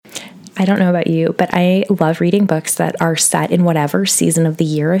I don't know about you, but I love reading books that are set in whatever season of the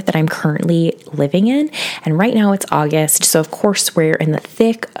year that I'm currently living in. And right now it's August, so of course we're in the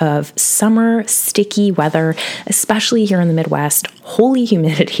thick of summer, sticky weather, especially here in the Midwest, holy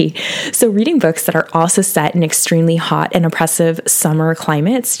humidity. So reading books that are also set in extremely hot and oppressive summer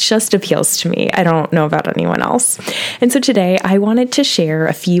climates just appeals to me. I don't know about anyone else. And so today I wanted to share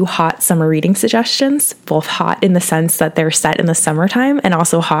a few hot summer reading suggestions, both hot in the sense that they're set in the summertime and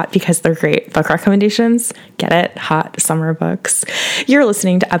also hot because they're great book recommendations. Get it? Hot summer books. You're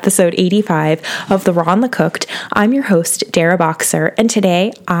listening to episode 85 of The Raw and the Cooked. I'm your host, Dara Boxer, and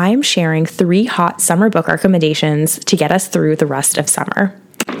today I'm sharing 3 hot summer book recommendations to get us through the rest of summer.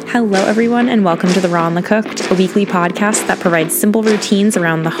 Hello, everyone, and welcome to The Raw and the Cooked, a weekly podcast that provides simple routines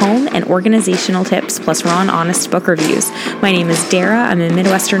around the home and organizational tips, plus raw and honest book reviews. My name is Dara. I'm a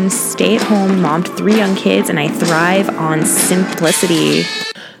Midwestern stay-at-home mom to 3 young kids, and I thrive on simplicity.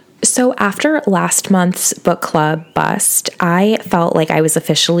 So after last month's book club bust, I felt like I was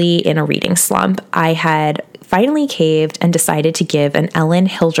officially in a reading slump. I had finally caved and decided to give an Ellen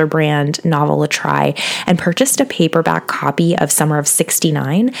Hilderbrand novel a try and purchased a paperback copy of Summer of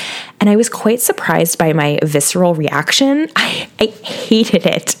 '69. And I was quite surprised by my visceral reaction. I hated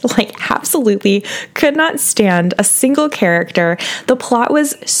it, like absolutely could not stand a single character. The plot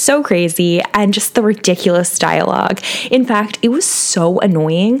was so crazy and just the ridiculous dialogue. In fact, it was so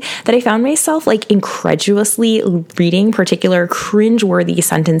annoying that I found myself like incredulously reading particular cringeworthy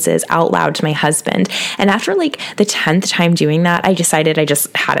sentences out loud to my husband. And after like the 10th time doing that, I decided I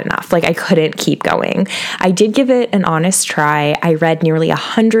just had enough. Like I couldn't keep going. I did give it an honest try. I read nearly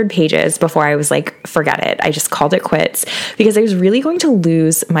 100 pages before I was like, forget it. I just called it quits because I was really going to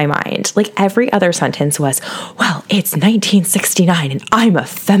lose my mind. Like every other sentence was, well, it's 1969 and I'm a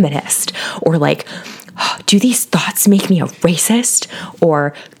feminist. Or like, do these thoughts make me a racist?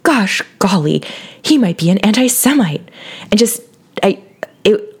 Or, gosh, golly, he might be an anti-Semite. And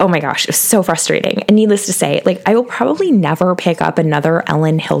oh my gosh, it was so frustrating. And needless to say, like I will probably never pick up another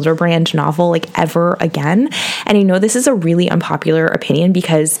Ellen Hilderbrand novel like ever again. And I know this is a really unpopular opinion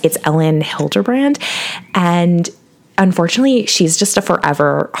because it's Ellen Hilderbrand. And unfortunately, she's just a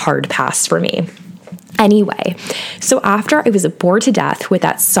forever hard pass for me. Anyway, so after I was bored to death with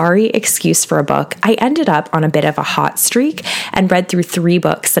that sorry excuse for a book, I ended up on a bit of a hot streak and read through 3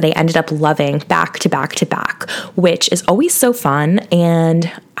 books that I ended up loving back to back to back, which is always so fun.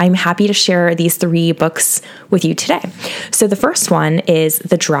 And I'm happy to share these 3 books with you today. So the first one is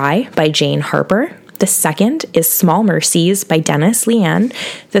The Dry by Jane Harper. The second is Small Mercies by Dennis Lehane.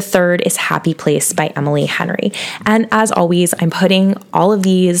 The third is Happy Place by Emily Henry. And as always, I'm putting all of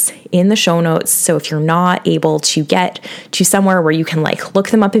these in the show notes. So if you're not able to get to somewhere where you can like look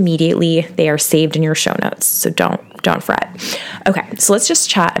them up immediately, they are saved in your show notes. So don't fret. Okay, so let's just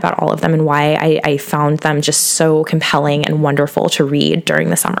chat about all of them and why I found them just so compelling and wonderful to read during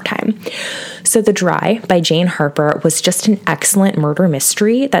the summertime. So The Dry by Jane Harper was just an excellent murder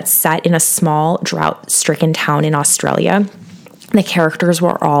mystery that's set in a small drought-stricken town in Australia. The characters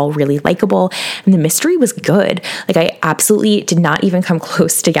were all really likable and the mystery was good. Like I absolutely did not even come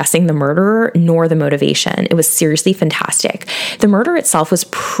close to guessing the murderer nor the motivation. It was seriously fantastic. The murder itself was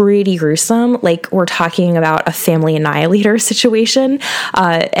pretty gruesome. Like we're talking about a family annihilator situation.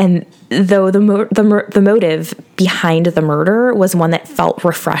 And though the motive behind the murder was one that felt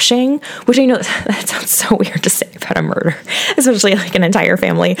refreshing, which I know that sounds so weird to say about a murder, especially like an entire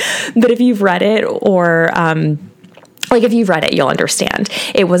family. But if you've read it or, if you've read it, you'll understand.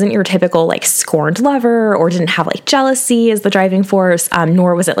 It wasn't your typical like scorned lover or didn't have like jealousy as the driving force,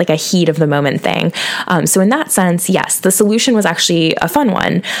 nor was it like a heat of the moment thing. So in that sense, yes, the solution was actually a fun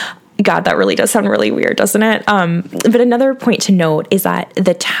one. God, that really does sound really weird, doesn't it? But another point to note is that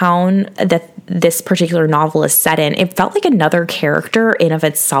the town that this particular novel is set in, it felt like another character in of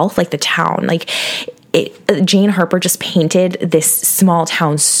itself, like the town. Like Jane Harper just painted this small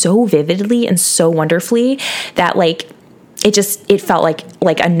town so vividly and so wonderfully that like it felt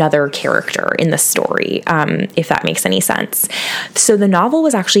like another character in the story, if that makes any sense. So the novel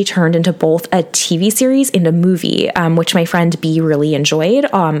was actually turned into both a TV series and a movie, which my friend B really enjoyed,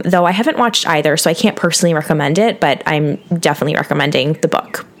 though I haven't watched either, so I can't personally recommend it, but I'm definitely recommending the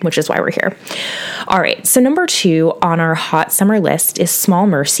book, which is why we're here. All right, so number 2 on our hot summer list is Small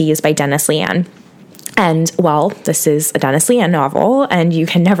Mercies by Dennis Lehane. And, well, this is a Dennis Lehane novel, and you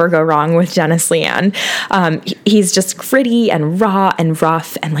can never go wrong with Dennis Lehane. He's just gritty and raw and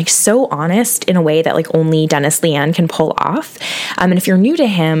rough and, like, so honest in a way that, like, only Dennis Lehane can pull off. And if you're new to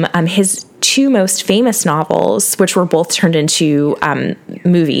him, his two most famous novels, which were both turned into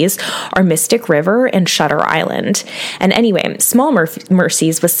movies, are Mystic River and Shutter Island. And anyway, Small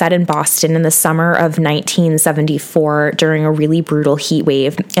Mercies was set in Boston in the summer of 1974 during a really brutal heat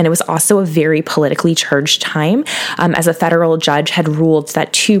wave. And it was also a very politically charged time, as a federal judge had ruled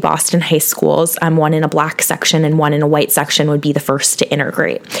that two Boston high schools, one in a black section and one in a white section, would be the first to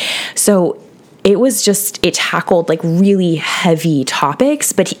integrate. So it tackled like really heavy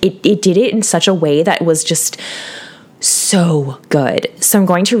topics, but it did it in such a way that was just so good. So I'm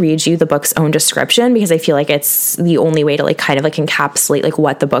going to read you the book's own description because I feel like it's the only way to like kind of like encapsulate like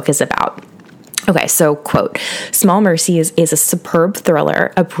what the book is about. Okay, so quote, Small Mercies is a superb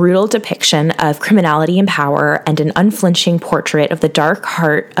thriller, a brutal depiction of criminality and power, and an unflinching portrait of the dark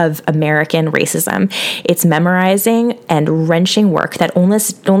heart of American racism. It's memorizing and wrenching work that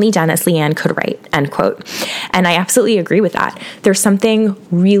only Dennis Lehane could write, end quote. And I absolutely agree with that. There's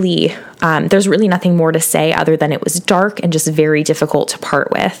really nothing more to say other than it was dark and just very difficult to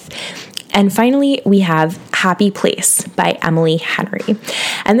part with. And finally, we have Happy Place by Emily Henry.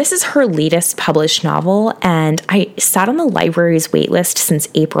 And this is her latest published novel, and I sat on the library's waitlist since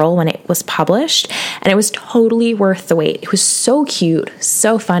April when it was published, and it was totally worth the wait. It was so cute,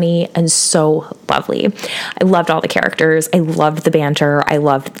 so funny, and so lovely. I loved all the characters. I loved the banter. I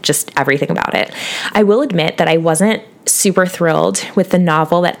loved just everything about it. I will admit that I wasn't super thrilled with the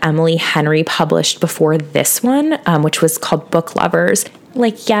novel that Emily Henry published before this one, which was called Book Lovers.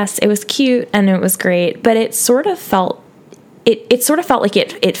 Like, yes, it was cute and it was great, but it sort of felt like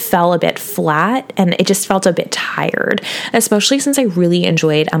it fell a bit flat, and it just felt a bit tired, especially since I really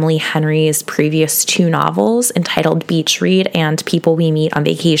enjoyed Emily Henry's previous two novels entitled Beach Read and People We Meet on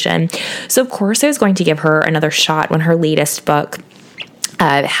Vacation. So of course I was going to give her another shot when her latest book,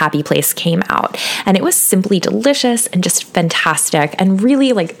 Happy Place, came out, and it was simply delicious and just fantastic and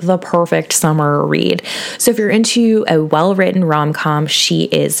really like the perfect summer read. So if you're into a well-written rom-com, she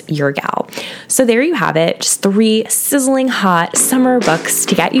is your gal. So there you have it, just 3 sizzling hot summer books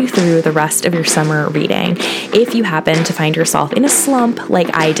to get you through the rest of your summer reading, if you happen to find yourself in a slump like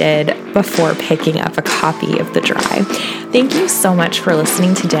I did before picking up a copy of The Dry. Thank you so much for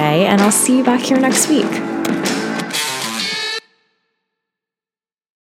listening today, and I'll see you back here next week.